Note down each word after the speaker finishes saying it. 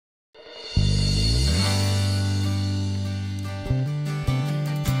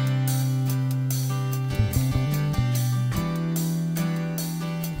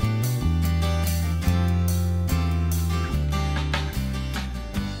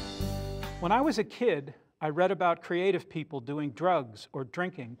When I was a kid, I read about creative people doing drugs or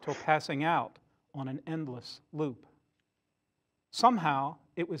drinking till passing out on an endless loop. Somehow,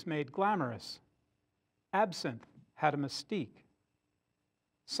 it was made glamorous. Absinthe had a mystique.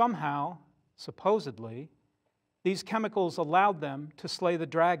 Somehow, supposedly, these chemicals allowed them to slay the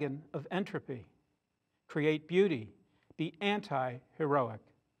dragon of entropy, create beauty, be anti-heroic.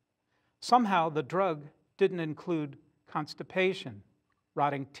 Somehow, the drug didn't include constipation,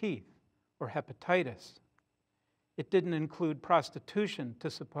 rotting teeth, or hepatitis. It didn't include prostitution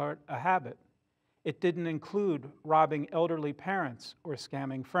to support a habit. It didn't include robbing elderly parents or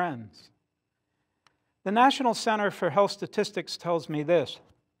scamming friends. The National Center for Health Statistics tells me this.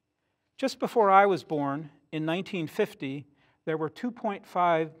 Just before I was born, in 1950, there were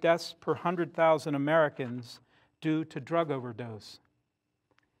 2.5 deaths per 100,000 Americans due to drug overdose.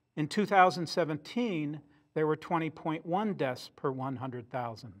 In 2017, there were 20.1 deaths per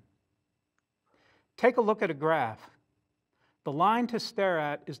 100,000. Take a look at a graph. The line to stare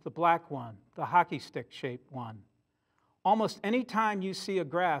at is the black one, the hockey stick-shaped one. Almost any time you see a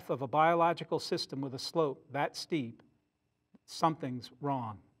graph of a biological system with a slope that steep, something's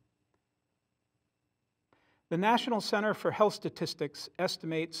wrong. The National Center for Health Statistics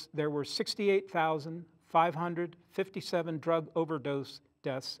estimates there were 68,557 drug overdose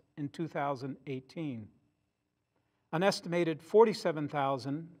deaths in 2018. An estimated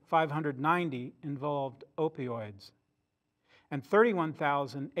 47,590 involved opioids, and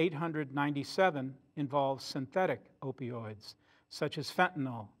 31,897 involved synthetic opioids, such as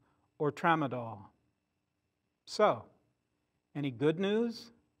fentanyl or tramadol. So, any good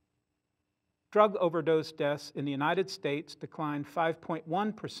news? Drug overdose deaths in the United States declined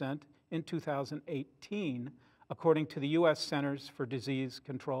 5.1% in 2018, according to the U.S. Centers for Disease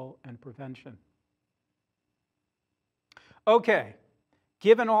Control and Prevention. Okay,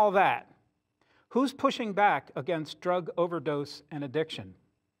 given all that, who's pushing back against drug overdose and addiction?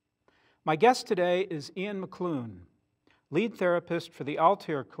 My guest today is Ian McLoone, lead therapist for the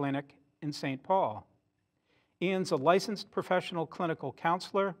Alltyr Clinic in St. Paul. Ian's a licensed professional clinical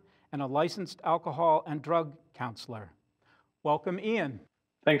counselor and a licensed alcohol and drug counselor. Welcome, Ian.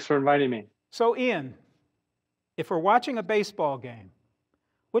 Thanks for inviting me. So, Ian, if we're watching a baseball game,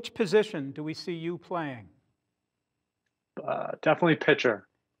 which position do we see you playing? Definitely pitcher.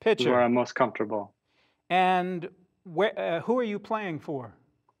 Pitcher. Is where I'm most comfortable. And who are you playing for?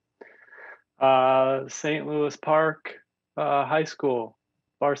 St. Louis Park High School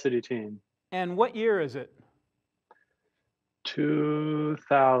varsity team. And what year is it?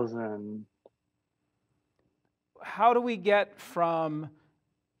 2000. How do we get from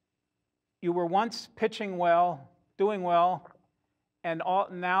you were once pitching well, doing well, and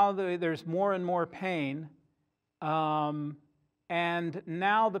now there's more and more pain, and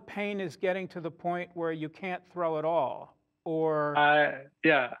now the pain is getting to the point where you can't throw at all, or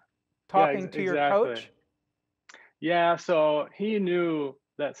talking to your coach? Yeah, so he knew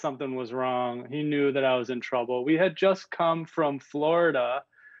that something was wrong. He knew that I was in trouble. We had just come from Florida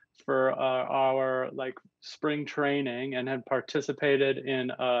for our spring training and had participated in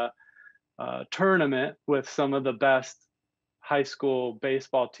a tournament with some of the best high school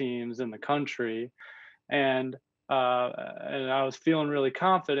baseball teams in the country. And I was feeling really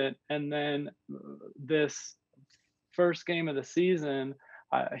confident. And then this first game of the season,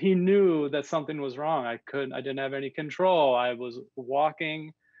 he knew that something was wrong. I didn't have any control. I was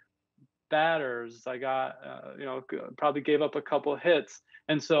walking batters. I got, probably gave up a couple hits.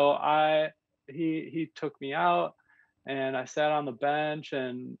 And so he took me out, and I sat on the bench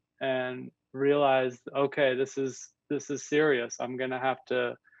and realized, okay, this is serious. I'm gonna have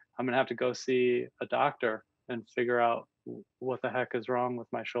to go see a doctor and figure out what the heck is wrong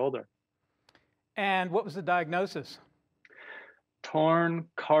with my shoulder. And what was the diagnosis? Torn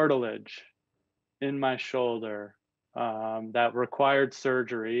cartilage in my shoulder that required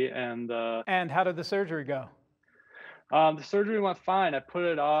surgery. And how did the surgery go? The surgery went fine. I put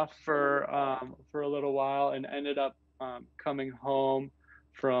it off for a little while and ended up coming home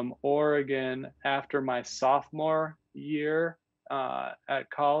from Oregon after my sophomore year at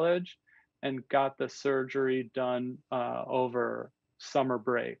college, and got the surgery done over summer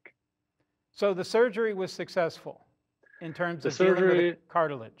break. So the surgery was successful in terms of dealing with the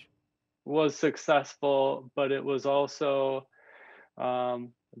cartilage? Was successful, but it was also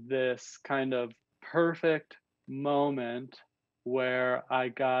this kind of perfect moment where I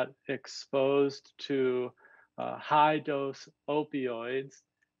got exposed to high dose opioids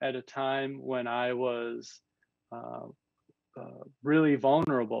at a time when I was really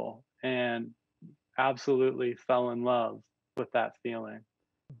vulnerable, and absolutely fell in love with that feeling.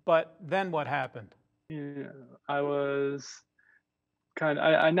 But then what happened? Yeah, I was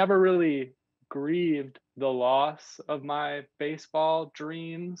I never really grieved the loss of my baseball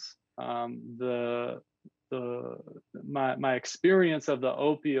dreams. The my experience of the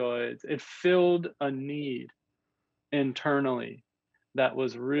opioids, it filled a need internally that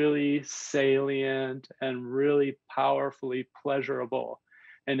was really salient and really powerfully pleasurable,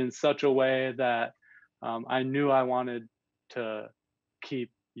 and in such a way that I knew I wanted to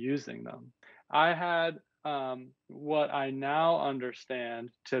keep using them. I had what I now understand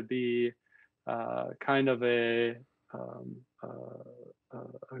to be kind of um,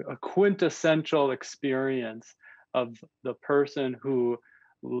 a quintessential experience of the person who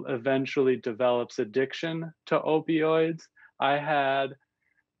eventually develops addiction to opioids. I had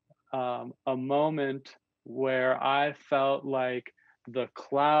a moment where I felt like the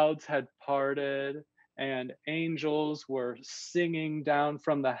clouds had parted and angels were singing down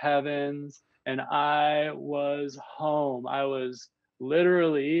from the heavens, and I was home. I was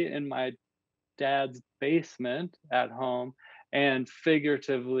literally in my dad's basement at home and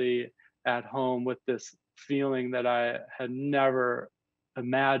figuratively at home with this feeling that I had never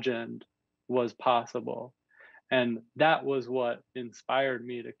imagined was possible. And that was what inspired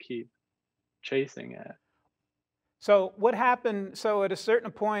me to keep chasing it. So what happened? So at a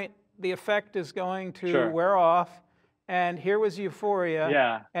certain point, the effect is going to Sure. wear off, and here was euphoria.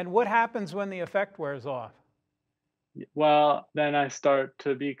 Yeah. And what happens when the effect wears off? Well, then I start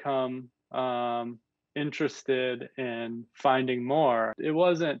to become interested in finding more. It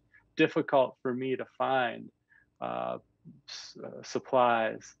wasn't difficult for me to find uh,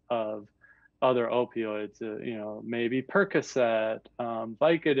 supplies of other opioids, maybe Percocet,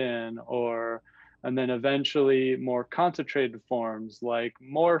 Vicodin, and then eventually more concentrated forms like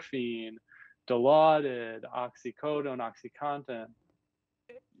morphine, Dilaudid, oxycodone, OxyContin.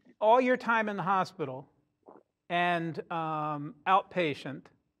 All your time in the hospital and outpatient,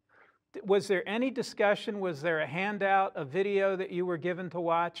 was there any discussion? Was there a handout, a video that you were given to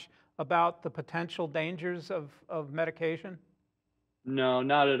watch about the potential dangers of medication? No,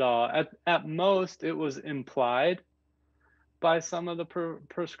 not at all. At most, it was implied by some of the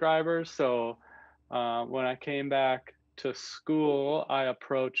prescribers. So when I came back to school, I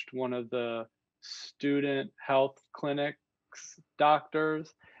approached one of the student health clinics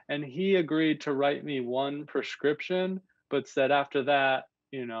doctors, and he agreed to write me one prescription, but said after that,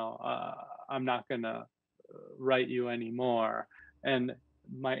 I'm not gonna write you anymore. And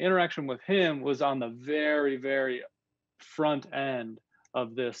my interaction with him was on the very, very front end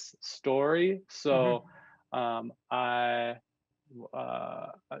of this story. So Mm-hmm. I,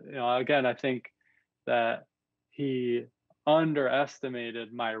 again, I think that he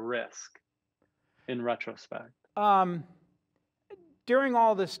underestimated my risk in retrospect. During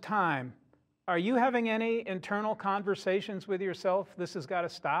all this time, are you having any internal conversations with yourself? This has got to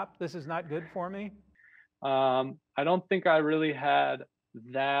stop. This is not good for me. I don't think I really had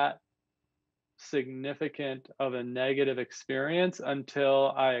that significant of a negative experience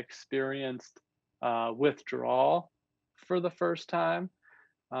until I experienced withdrawal for the first time.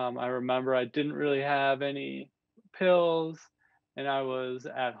 I remember I didn't really have any pills, and I was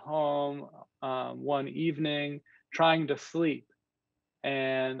at home one evening trying to sleep,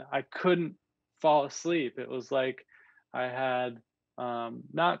 and I couldn't fall asleep. It was like I had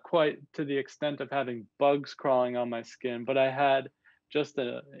not quite to the extent of having bugs crawling on my skin, but I had just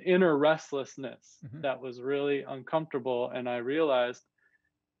an inner restlessness Mm-hmm. that was really uncomfortable. And I realized,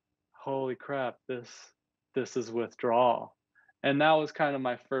 holy crap, this is withdrawal. And that was kind of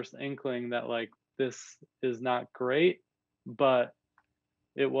my first inkling that like this is not great, but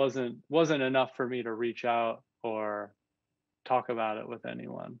it wasn't enough for me to reach out or talk about it with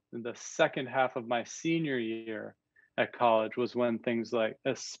anyone. In the second half of my senior year at college was when things like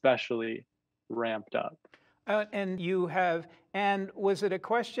especially ramped up. And was it a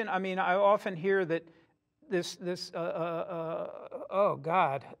question? I mean, I often hear that oh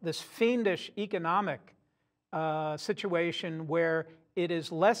God, this fiendish economic situation where it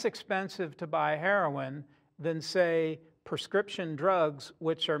is less expensive to buy heroin than, say, prescription drugs,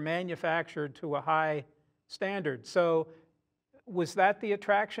 which are manufactured to a high standard. So was that the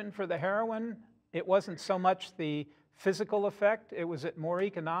attraction for the heroin? It wasn't so much the physical effect, was it more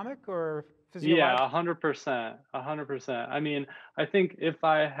economic or Yeah, physiological? 100%, 100%. I mean, I think if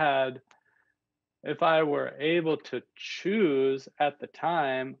I were able to choose at the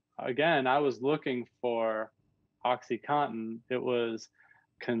time, again, I was looking for OxyContin. It was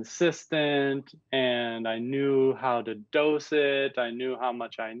consistent and I knew how to dose it. I knew how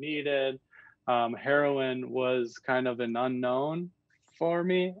much I needed. Heroin was kind of an unknown for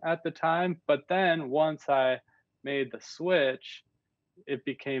me at the time. But then once I made the switch, it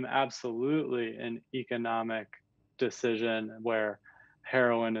became absolutely an economic decision where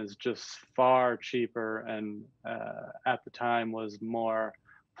heroin is just far cheaper and at the time was more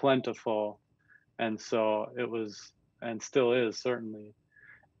plentiful. And so it was, and still is certainly.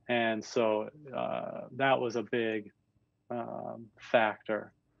 And so that was a big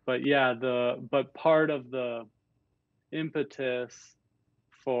factor. But yeah, but part of the impetus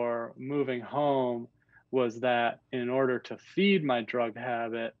for moving home was that in order to feed my drug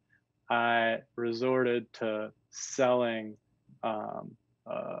habit, I resorted to selling um,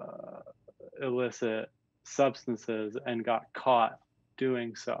 uh, illicit substances and got caught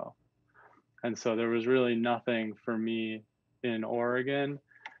doing so. And so there was really nothing for me in Oregon.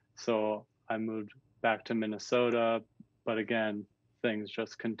 So I moved back to Minnesota. But again, things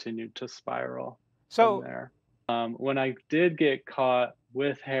just continued to spiral from So, there. When I did get caught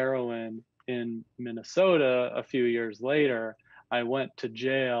with heroin in Minnesota a few years later, I went to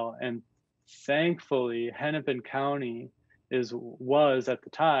jail, and thankfully, Hennepin County was at the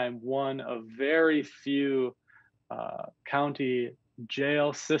time one of very few county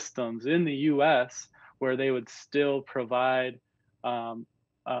jail systems in the U.S. where they would still provide um,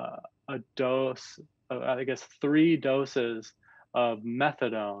 a dose, I guess 3 doses of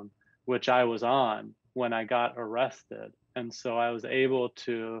methadone, which I was on when I got arrested. And so I was able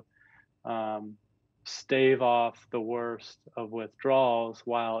to stave off the worst of withdrawals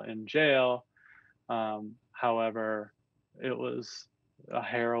while in jail. However, it was a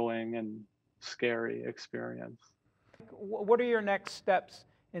harrowing and scary experience. what are your next steps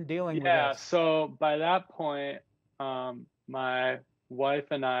in dealing with Yeah, this? so by that point, my wife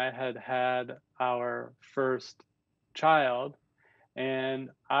and I had our first child, and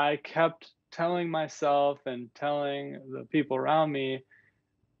I kept telling myself and telling the people around me,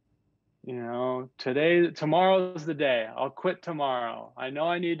 tomorrow's the day. I'll quit tomorrow. I know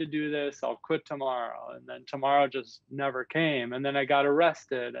I need to do this. I'll quit tomorrow. And then tomorrow just never came. And then I got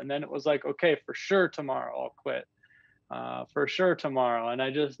arrested. And then it was like, okay, for sure tomorrow I'll quit. For sure tomorrow. And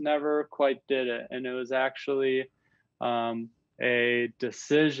I just never quite did it. And it was actually a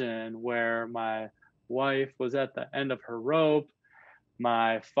decision where my wife was at the end of her rope.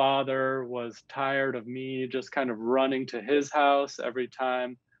 My father was tired of me just kind of running to his house every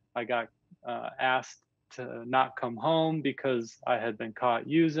time I got asked to not come home because I had been caught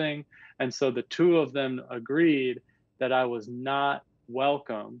using. And so the two of them agreed that I was not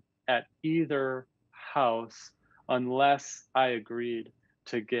welcome at either house unless I agreed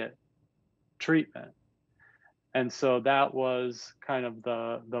to get treatment. And so that was kind of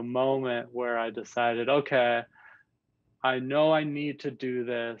the moment where I decided, okay, I know I need to do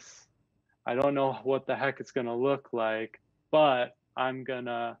this. I don't know what the heck it's going to look like, but I'm going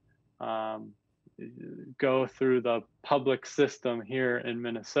to um, go through the public system here in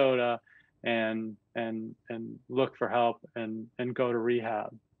Minnesota and look for help and go to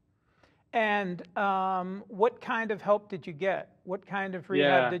rehab. And what kind of help did you get? What kind of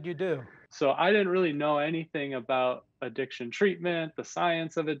rehab Yeah. did you do? So I didn't really know anything about addiction treatment, the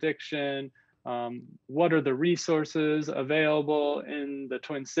science of addiction. What are the resources available in the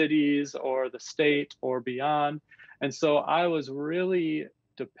Twin Cities or the state or beyond? And so I was really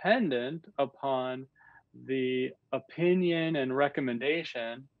dependent upon the opinion and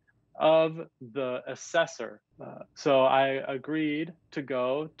recommendation of the assessor. So I agreed to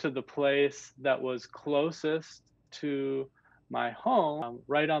go to the place that was closest to my home,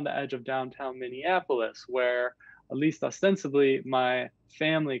 right on the edge of downtown Minneapolis, where at least ostensibly my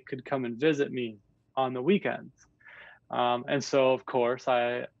family could come and visit me on the weekends. And so, of course,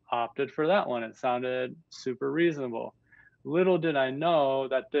 I opted for that one. It sounded super reasonable. Little did I know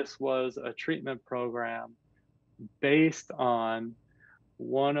that this was a treatment program based on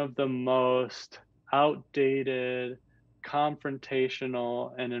one of the most outdated,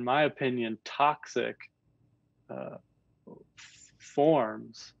 confrontational, and in my opinion, toxic uh,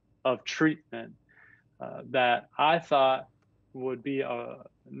 forms of treatment that I thought would be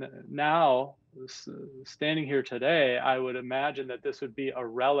now standing here today, I would imagine that this would be a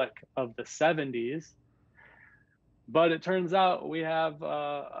relic of the 70s. But it turns out we have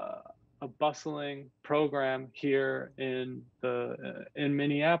a bustling program here in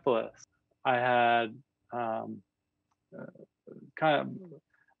Minneapolis. I had kind of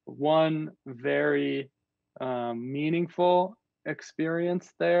one very meaningful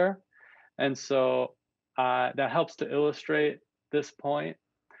experience there, and so that helps to illustrate this point.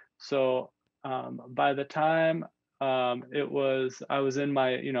 So by the time I was in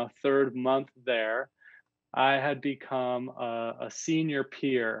my third month there, I had become a senior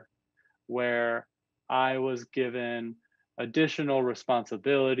peer where I was given additional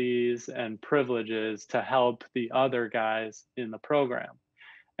responsibilities and privileges to help the other guys in the program.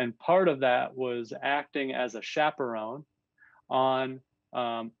 And part of that was acting as a chaperone on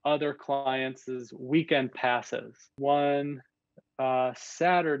other clients' weekend passes. One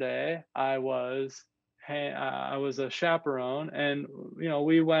Saturday, I was a chaperone, and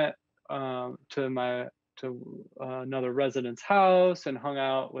we went to another resident's house and hung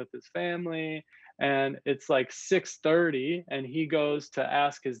out with his family. And it's like 6:30, and he goes to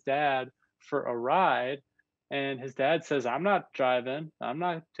ask his dad for a ride, and his dad says, "I'm not driving. I'm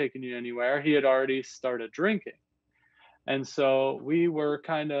not taking you anywhere." He had already started drinking. And so we were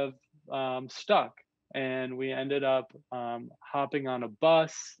kind of stuck, and we ended up hopping on a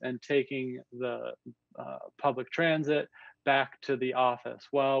bus and taking the public transit back to the office.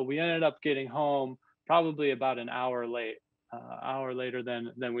 Well, we ended up getting home probably about an hour late, hour later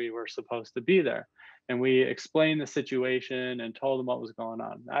than we were supposed to be there. And we explained the situation and told them what was going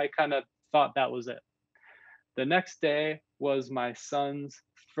on. I kind of thought that was it. The next day was my son's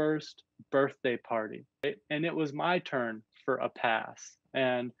first birthday party, right? And it was my turn for a pass.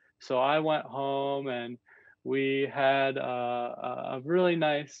 And so I went home, and we had a really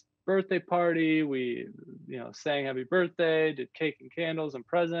nice birthday party. We, sang happy birthday, did cake and candles and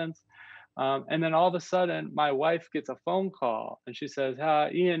presents. And then all of a sudden, my wife gets a phone call, and she says,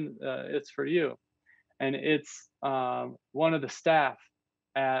 "Hi, Ian, it's for you." And it's one of the staff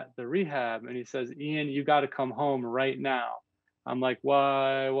at the rehab, and he says, "Ian, you got to come home right now." I'm like,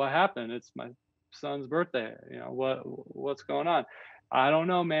 "Why? What happened? It's my son's birthday. What's going on?" "I don't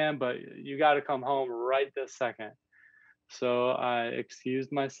know, man, but you got to come home right this second." So I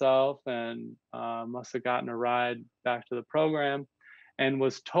excused myself, and must have gotten a ride back to the program, and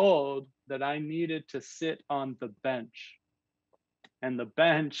was told that I needed to sit on the bench. And the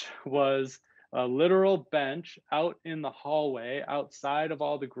bench was a literal bench out in the hallway outside of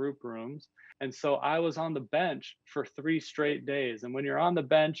all the group rooms. And so I was on the bench for 3 straight days. And when you're on the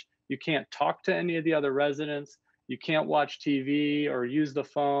bench, you can't talk to any of the other residents. You can't watch TV or use the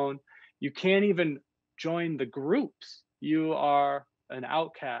phone. You can't even join the groups. You are an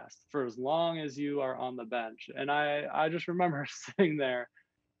outcast for as long as you are on the bench. And I just remember sitting there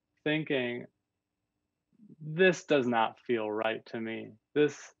thinking, this does not feel right to me.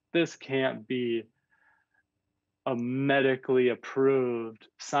 This can't be a medically approved,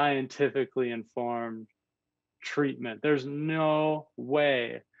 scientifically informed treatment. There's no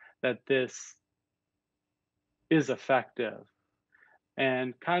way that this is effective.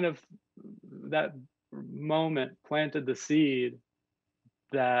 And kind of that moment planted the seed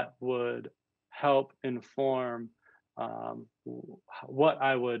that would help inform what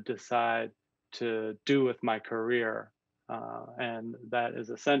I would decide to do with my career. And that is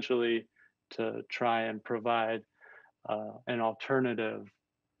essentially to try and provide an alternative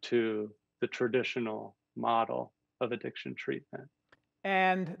to the traditional model of addiction treatment.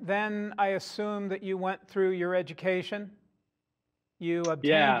 And then I assume that you went through your education. You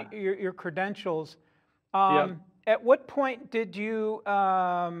Yeah. obtained your credentials. Yep. At what point did you,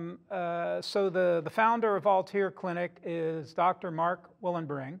 so the founder of Alltyr Clinic is Dr. Mark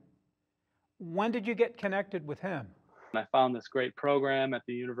Willenbring. When did you get connected with him? I found this great program at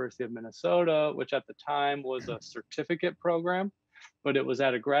the University of Minnesota, which at the time was a certificate program, but it was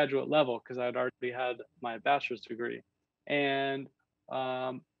at a graduate level because I'd already had my bachelor's degree. And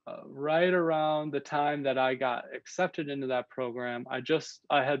right around the time that I got accepted into that program,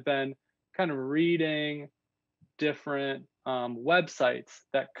 I had been kind of reading different websites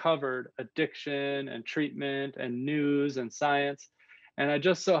that covered addiction and treatment and news and science. And I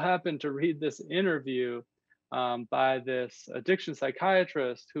just so happened to read this interview by this addiction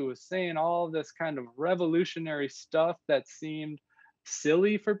psychiatrist who was saying all this kind of revolutionary stuff that seemed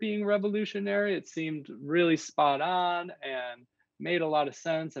silly for being revolutionary. It seemed really spot on and made a lot of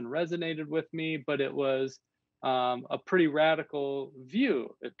sense and resonated with me, but it was a pretty radical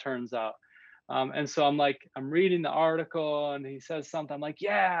view, it turns out. And so I'm reading the article, and he says something. I'm like,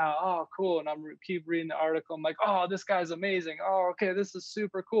 "Yeah, oh, cool." And keep reading the article. I'm like, "Oh, this guy's amazing. Oh, okay, this is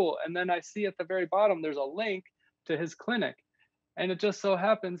super cool." And then I see at the very bottom, there's a link to his clinic. And it just so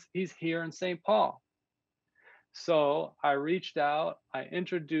happens he's here in St. Paul. So I reached out, I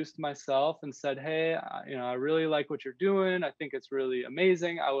introduced myself and said, "Hey, I really like what you're doing. I think it's really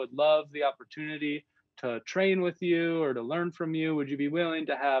amazing. I would love the opportunity to train with you or to learn from you. Would you be willing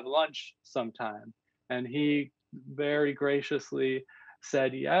to have lunch sometime?" And he very graciously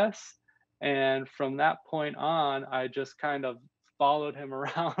said yes. And from that point on, I just kind of followed him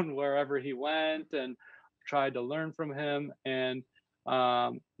around wherever he went, and tried to learn from him. And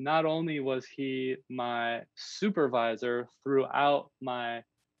not only was he my supervisor throughout my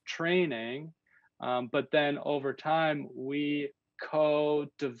training, but then over time, we co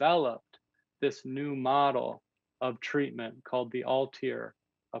developed this new model of treatment called the Alltyr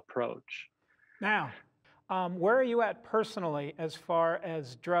approach. Now, where are you at personally as far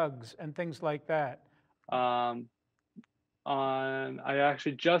as drugs and things like that? Um, I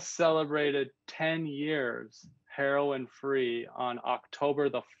actually just celebrated 10 years heroin free on October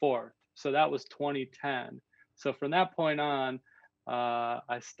the 4th. So that was 2010. So from that point on,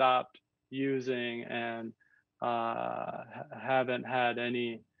 I stopped using and haven't had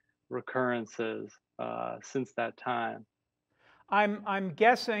any recurrences since that time. I'm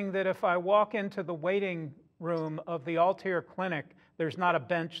guessing that if I walk into the waiting room of the Alltyr Clinic, there's not a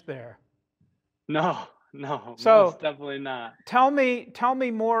bench there. No, no, So most definitely not. tell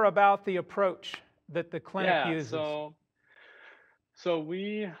me more about the approach that the clinic Yeah, uses. so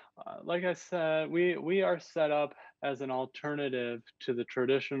we, like I said, we are set up as an alternative to the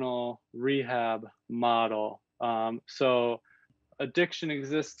traditional rehab model. So addiction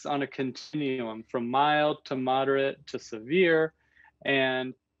exists on a continuum from mild to moderate to severe,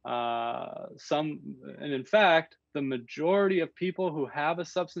 and and in fact, the majority of people who have a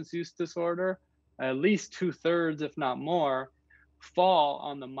substance use disorder, at least 2/3, if not more, fall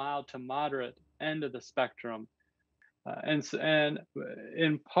on the mild to moderate end of the spectrum. And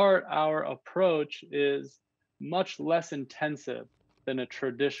in part, our approach is much less intensive than a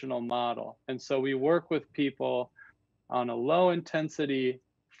traditional model. And so we work with people on a low intensity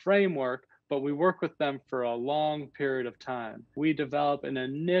framework, but we work with them for a long period of time. We develop an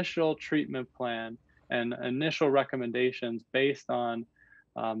initial treatment plan and initial recommendations based on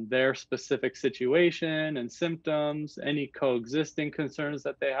their specific situation and symptoms, any coexisting concerns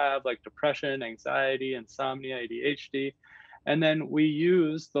that they have, like depression, anxiety, insomnia, ADHD. And then we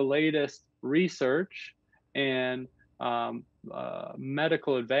use the latest research and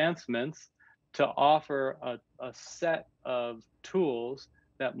medical advancements to offer a set of tools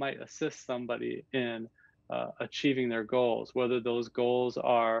that might assist somebody in achieving their goals, whether those goals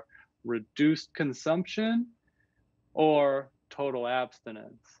are reduced consumption or total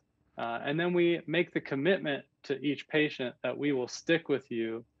abstinence. And then we make the commitment to each patient that we will stick with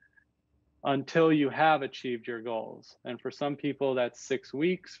you until you have achieved your goals. And for some people, that's 6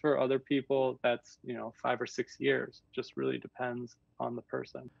 weeks. For other people, that's 5 or 6 years. Just really depends on the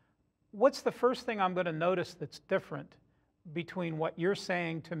person. What's the first thing I'm going to notice that's different between what you're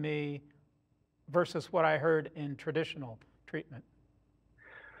saying to me versus what I heard in traditional treatment?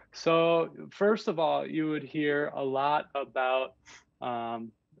 So, first of all, you would hear a lot about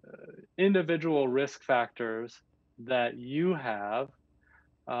individual risk factors that you have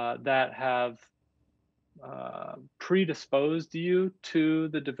that have predisposed you to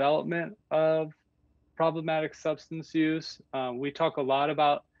the development of problematic substance use. We talk a lot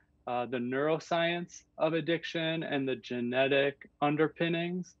about the neuroscience of addiction and the genetic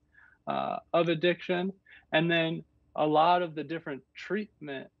underpinnings of addiction. And then a lot of the different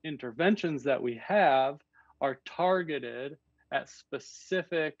treatment interventions that we have are targeted at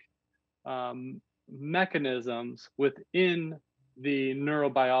specific mechanisms within the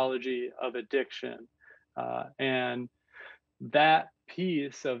neurobiology of addiction. And that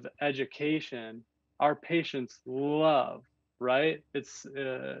piece of education our patients love, right? It's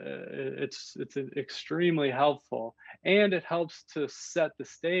extremely helpful, and it helps to set the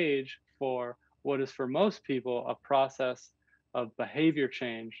stage for what is for most people a process of behavior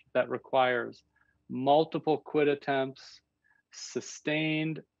change that requires multiple quit attempts,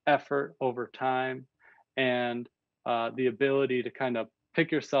 sustained effort over time, and the ability to kind of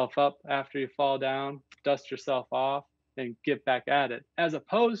pick yourself up after you fall down, dust yourself off, and get back at it, as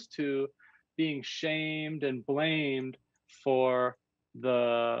opposed to being shamed and blamed for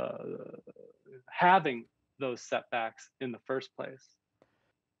the having those setbacks in the first place.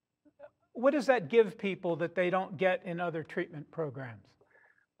 What does that give people that they don't get in other treatment programs?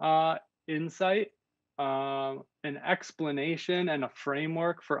 Insight, an explanation, and a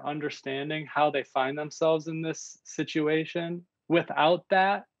framework for understanding how they find themselves in this situation. Without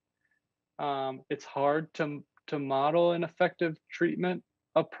that, it's hard to model an effective treatment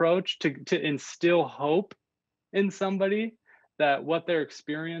approach to instill hope in somebody that what they're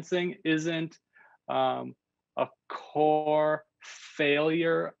experiencing isn't a core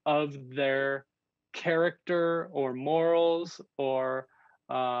failure of their character or morals or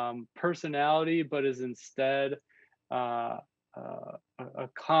personality, but is instead a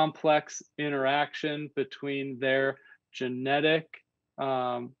complex interaction between their genetic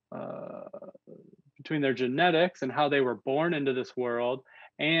between their genetics and how they were born into this world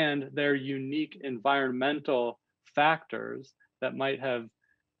and their unique environmental factors that might have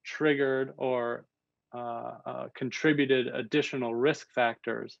triggered or contributed additional risk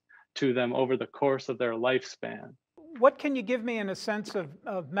factors to them over the course of their lifespan. What can you give me in a sense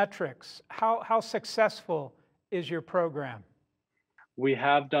of metrics? How successful is your program? We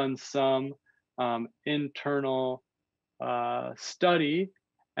have done some internal study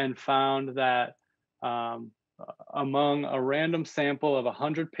and found that among a random sample of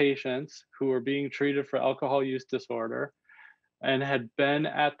 100 patients who were being treated for alcohol use disorder and had been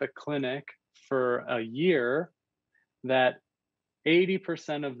at the clinic for a year, that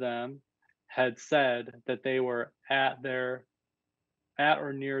 80% of them had said that they were at or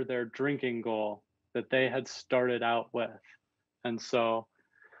near their drinking goal that they had started out with. And so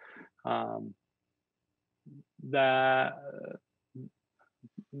that's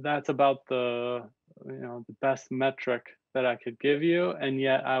about the best metric that I could give you. And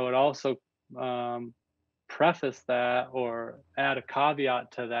yet I would also preface that or add a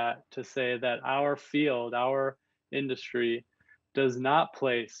caveat to that to say that our field, our industry, does not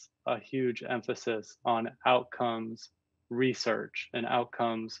place a huge emphasis on outcomes research and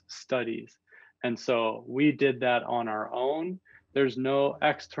outcomes studies. And so we did that on our own. There's no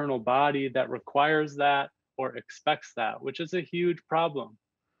external body that requires that or expects that, which is a huge problem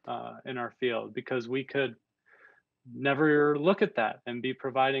in our field, because we could never look at that and be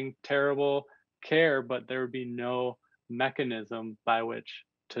providing terrible care, but there would be no mechanism by which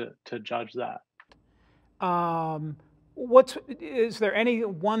to judge that. Is there any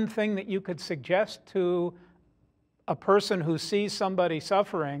one thing that you could suggest to a person who sees somebody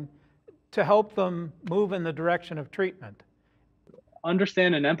suffering to help them move in the direction of treatment?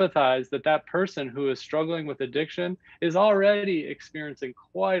 Understand and empathize that that person who is struggling with addiction is already experiencing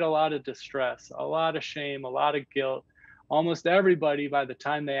quite a lot of distress, a lot of shame, a lot of guilt. Almost everybody, by the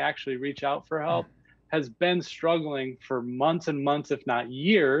time they actually reach out for help, has been struggling for months and months, if not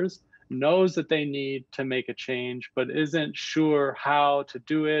years, knows that they need to make a change, but isn't sure how to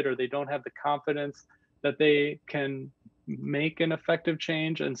do it, or they don't have the confidence that they can make an effective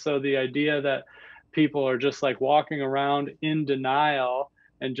change. And so the idea that people are just like walking around in denial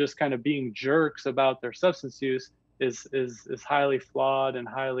and just kind of being jerks about their substance use is highly flawed and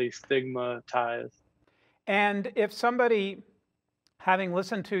highly stigmatized. And if somebody, having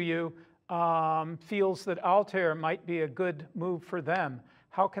listened to you, feels that Alltyr might be a good move for them,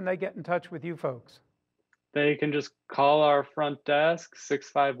 how can they get in touch with you folks? They can just call our front desk,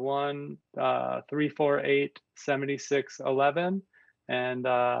 651-348-7611, and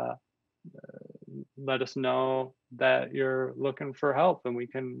let us know that you're looking for help, and we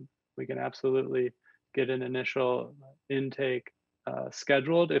can absolutely get an initial intake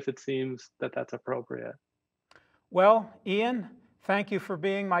scheduled if it seems that that's appropriate. Well, Ian, thank you for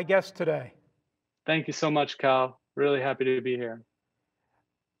being my guest today. Thank you so much, Kel. Really happy to be here.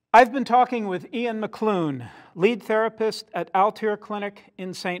 I've been talking with Ian McLoone, lead therapist at Alltyr Clinic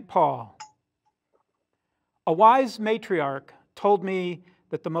in St. Paul. A wise matriarch told me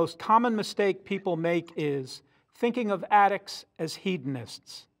that the most common mistake people make is thinking of addicts as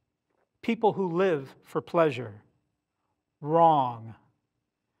hedonists, people who live for pleasure. Wrong.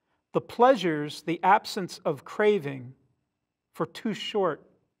 The pleasure's the absence of craving for too short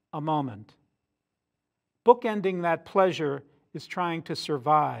a moment. Bookending that pleasure is trying to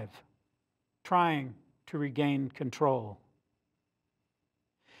survive, trying to regain control.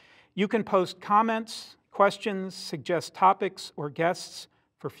 You can post comments, questions, suggest topics or guests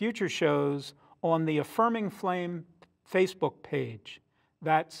for future shows on the Affirming Flame Facebook page.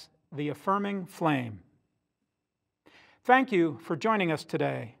 That's the Affirming Flame. Thank you for joining us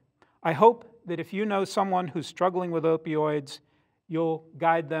today. I hope that if you know someone who's struggling with opioids, you'll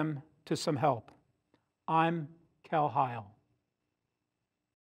guide them to some help. I'm Kel Heyl.